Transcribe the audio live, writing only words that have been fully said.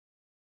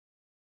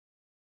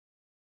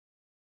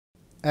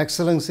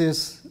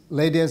Excellencies,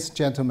 ladies and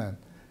gentlemen,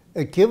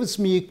 it gives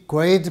me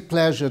great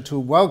pleasure to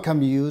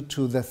welcome you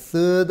to the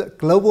third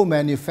Global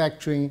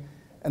Manufacturing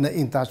and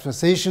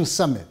Industrialization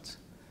Summit,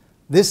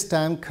 this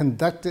time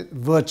conducted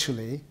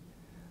virtually.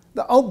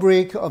 The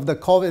outbreak of the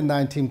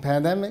COVID-19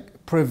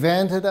 pandemic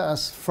prevented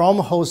us from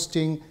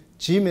hosting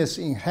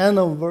GMIS in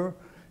Hanover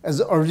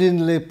as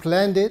originally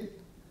planned.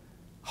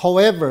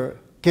 However,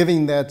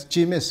 given that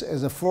GMIS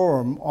is a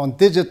forum on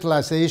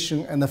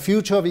digitalization and the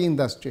future of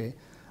industry,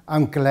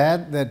 I'm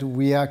glad that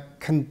we are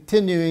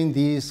continuing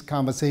this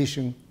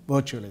conversation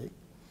virtually.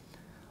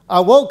 I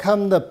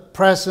welcome the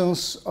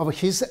presence of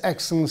His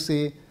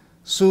Excellency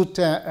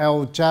Sultan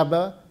Al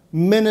Jaber,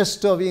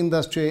 Minister of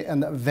Industry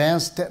and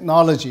Advanced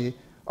Technology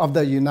of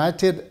the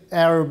United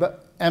Arab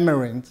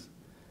Emirates.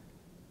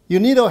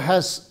 UNIDO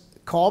has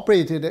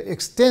cooperated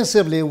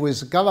extensively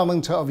with the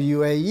government of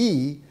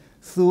UAE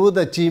through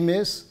the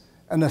GMIS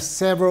and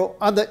several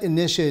other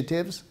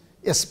initiatives,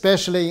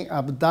 especially in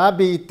Abu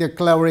Dhabi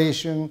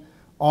Declaration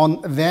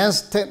on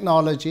Advanced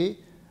Technology,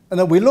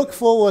 and we look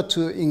forward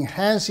to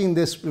enhancing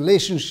this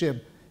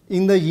relationship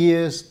in the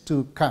years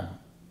to come.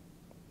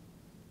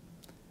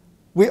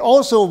 We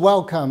also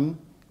welcome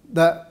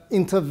the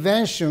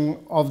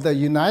intervention of the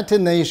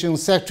United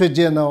Nations Secretary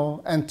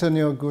General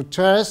Antonio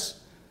Guterres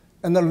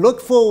and look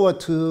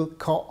forward to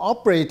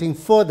cooperating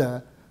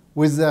further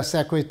with the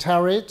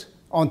Secretariat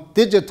on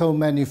Digital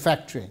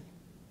Manufacturing.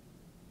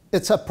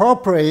 It's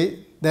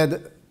appropriate that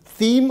the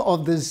theme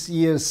of this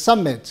year's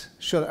summit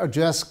should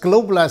address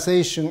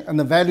globalization and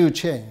the value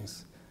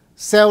chains.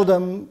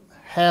 Seldom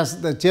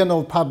has the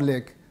general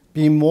public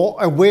been more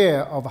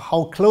aware of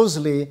how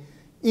closely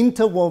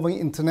interwoven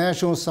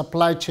international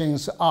supply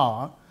chains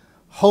are,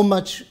 how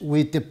much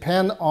we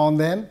depend on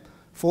them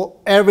for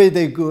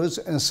everyday goods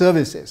and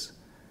services,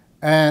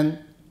 and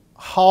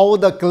how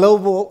the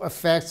global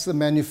affects the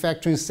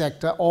manufacturing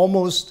sector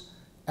almost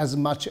as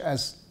much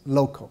as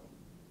local.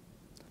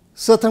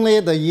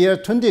 Certainly, the year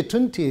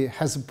 2020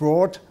 has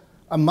brought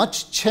a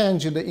much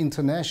change in the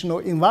international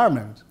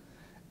environment,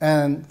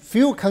 and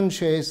few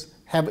countries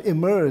have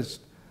emerged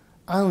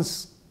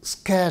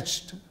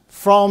unscathed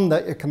from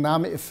the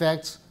economic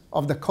effects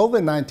of the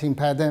COVID-19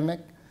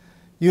 pandemic.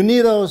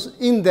 UNIDO's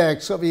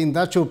Index of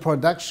Industrial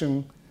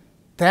Production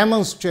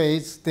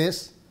demonstrates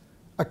this.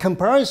 A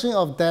comparison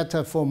of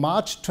data for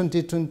March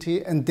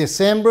 2020 and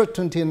December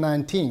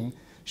 2019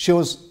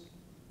 shows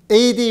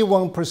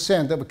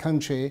 81% of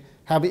countries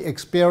have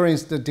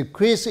experienced a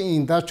decrease in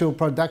industrial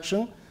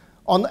production,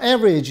 on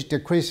average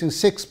decreasing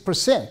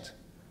 6%.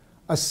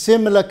 A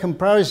similar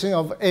comparison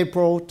of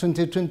April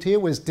 2020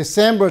 with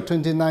December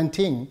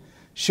 2019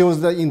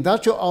 shows the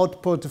industrial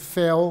output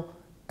fell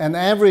an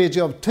average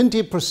of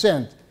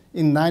 20%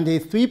 in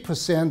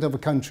 93%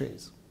 of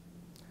countries.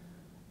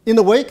 In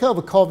the wake of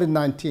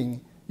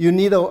COVID-19,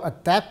 UNIDO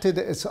adapted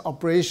its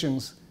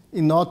operations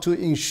in order to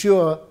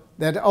ensure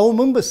that all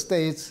member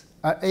states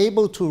are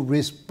able to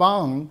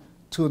respond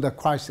to the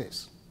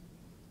crisis.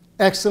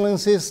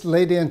 Excellencies,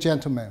 ladies and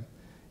gentlemen,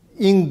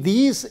 in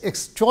these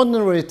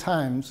extraordinary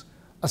times,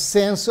 a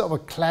sense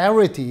of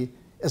clarity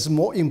is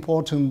more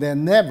important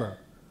than ever.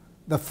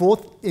 The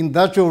fourth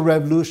industrial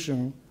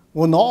revolution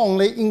will not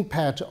only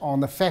impact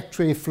on the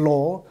factory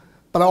floor,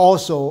 but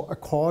also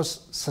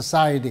across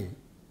society.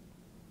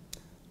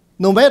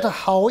 No matter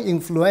how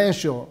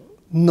influential,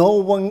 no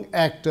one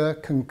actor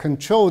can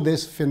control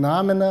this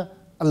phenomena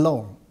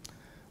alone.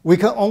 We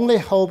can only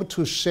hope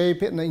to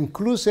shape an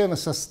inclusive and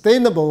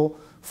sustainable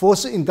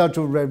fourth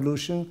industrial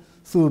revolution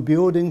through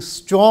building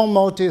strong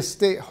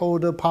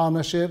multi-stakeholder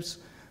partnerships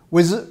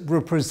with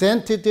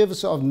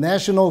representatives of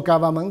national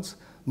governments,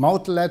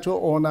 multilateral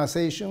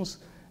organizations,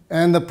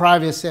 and the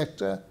private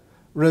sector,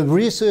 the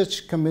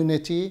research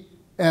community,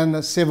 and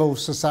the civil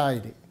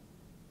society.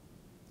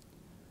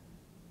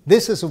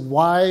 This is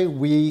why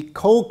we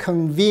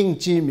co-convene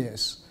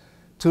GMIS,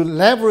 to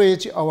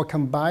leverage our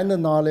combined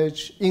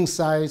knowledge,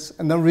 insights,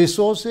 and the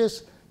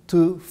resources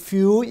to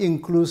fuel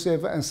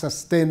inclusive and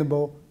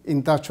sustainable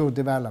industrial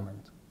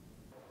development.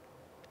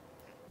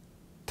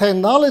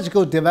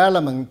 Technological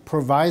development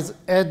provides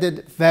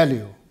added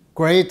value,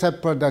 greater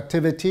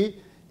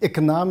productivity,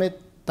 economic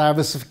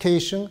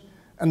diversification,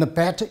 and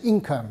better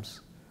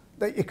incomes.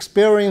 The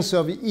experience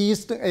of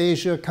East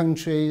Asia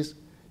countries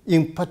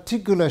in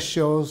particular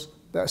shows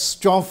the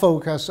strong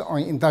focus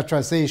on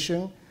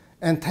industrialization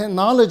and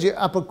technology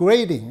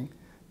upgrading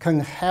can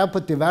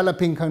help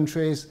developing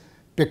countries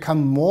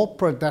become more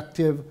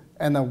productive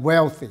and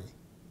wealthy.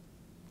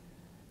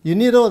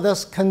 UNIDO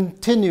thus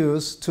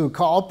continues to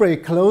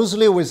cooperate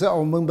closely with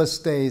our member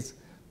states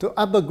to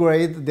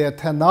upgrade their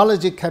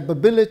technology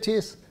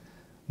capabilities,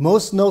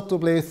 most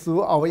notably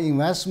through our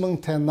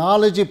Investment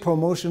Technology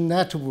Promotion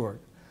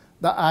Network.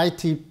 The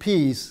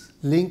ITPs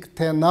link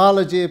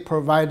technology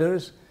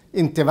providers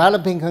in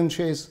developing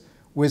countries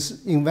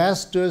with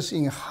investors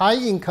in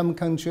high-income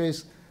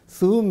countries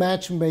through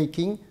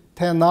matchmaking,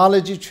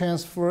 technology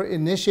transfer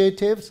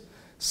initiatives,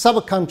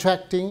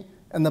 subcontracting,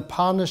 and the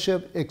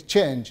partnership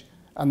exchange,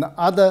 and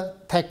other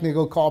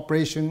technical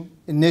cooperation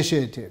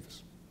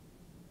initiatives.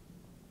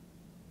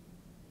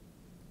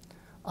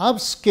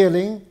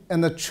 upskilling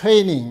and the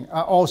training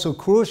are also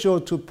crucial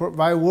to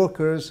provide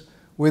workers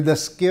with the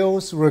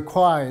skills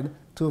required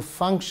to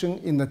function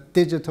in the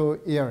digital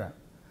era.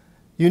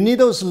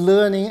 UNIDO's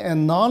Learning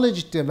and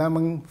Knowledge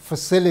Development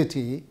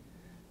Facility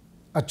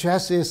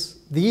addresses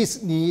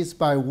these needs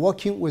by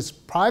working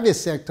with private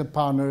sector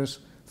partners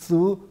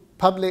through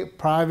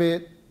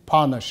public-private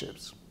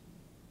partnerships.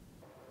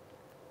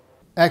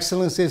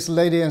 Excellencies,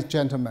 ladies and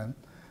gentlemen,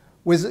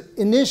 with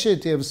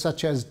initiatives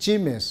such as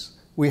GMIS,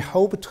 we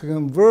hope to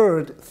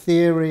convert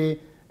theory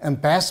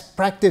and best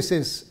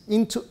practices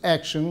into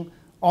action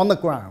on the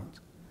ground.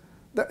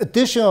 The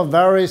addition of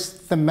various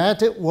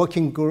thematic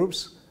working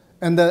groups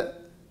and the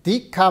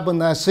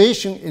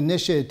decarbonization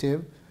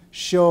initiative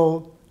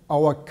show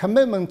our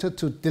commitment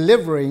to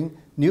delivering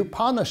new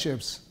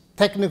partnerships,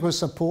 technical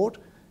support,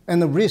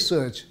 and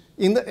research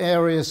in the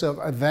areas of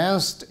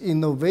advanced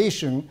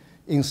innovation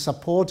in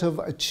support of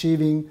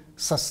achieving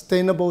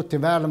sustainable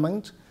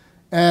development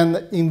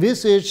and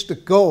envisage the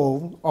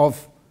goal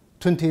of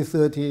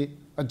 2030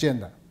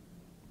 Agenda.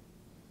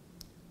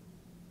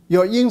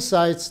 Your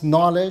insights,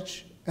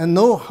 knowledge, and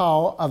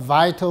know-how are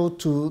vital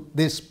to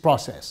this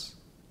process.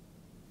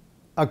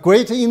 A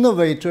great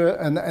innovator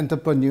and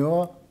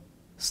entrepreneur,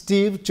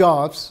 Steve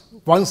Jobs,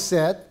 once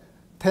said,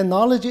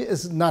 "Technology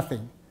is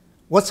nothing.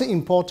 What's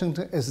important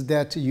is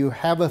that you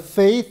have a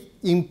faith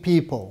in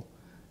people,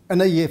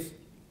 and if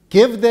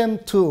give them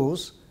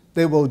tools,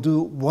 they will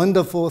do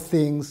wonderful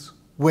things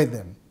with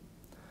them."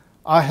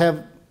 I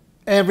have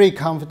every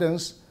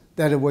confidence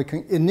that we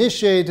can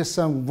initiate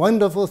some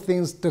wonderful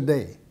things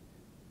today.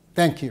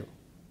 Thank you.